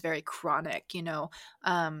severe or just very chronic,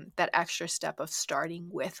 that extra step of starting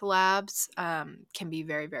with labs can be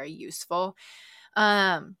very, very useful.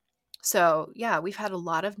 So yeah, we've had a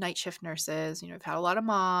lot of night shift nurses, we've had a lot of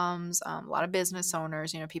moms, a lot of business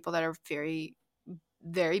owners, people that are very,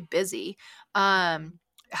 very busy,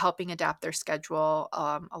 helping adapt their schedule.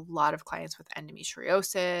 A lot of clients with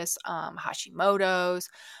endometriosis, Hashimoto's,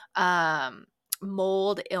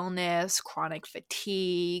 mold illness, chronic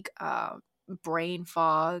fatigue, brain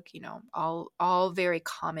fog, all very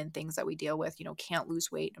common things that we deal with. Can't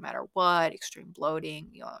lose weight no matter what, extreme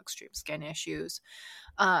bloating, extreme skin issues.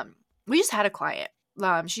 We just had a client.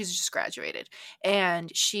 She's just graduated,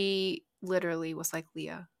 and she literally was like,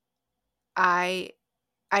 Leah, I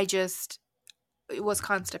just was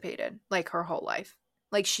constipated like her whole life.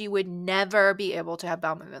 Like she would never be able to have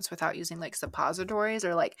bowel movements without using like suppositories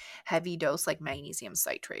or like heavy dose like magnesium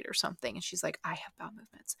citrate or something. And she's like, I have bowel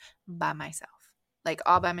movements by myself, like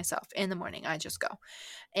all by myself in the morning. I just go.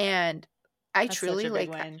 And I That's truly such a big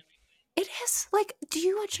like, win. it is like, do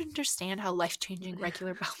you understand how life-changing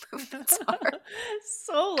regular bowel movements are?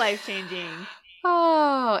 So life-changing.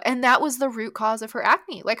 Oh, and that was the root cause of her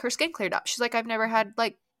acne. Like her skin cleared up. She's like, I've never had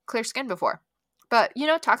like clear skin before. But,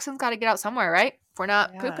 toxins got to get out somewhere, right? If we're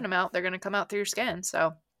not pooping them out, they're going to come out through your skin.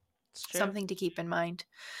 So something to keep in mind.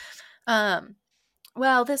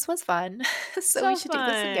 Well, this was fun. So we should do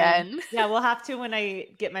this again. Yeah, we'll have to when I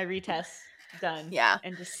get my retest done. Yeah.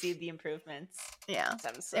 And just see the improvements. Yeah.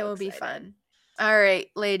 So it will be fun. All right,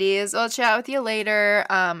 ladies. I'll chat with you later.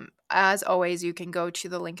 As always, you can go to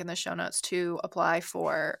the link in the show notes to apply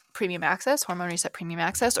for Premium Access, Hormone Reset Premium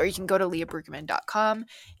Access, or you can go to leahbrueggemann.com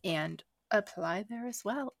and apply there as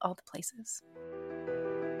well, all the places.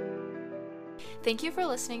 Thank you for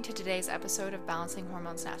listening to today's episode of Balancing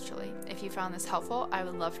Hormones Naturally. If you found this helpful, I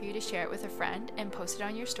would love for you to share it with a friend and post it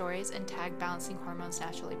on your stories and tag Balancing Hormones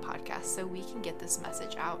Naturally podcast so we can get this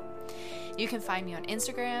message out. You can find me on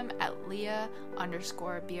Instagram at Leah_BRUEG,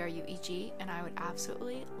 and I would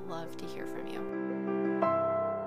absolutely love to hear from you.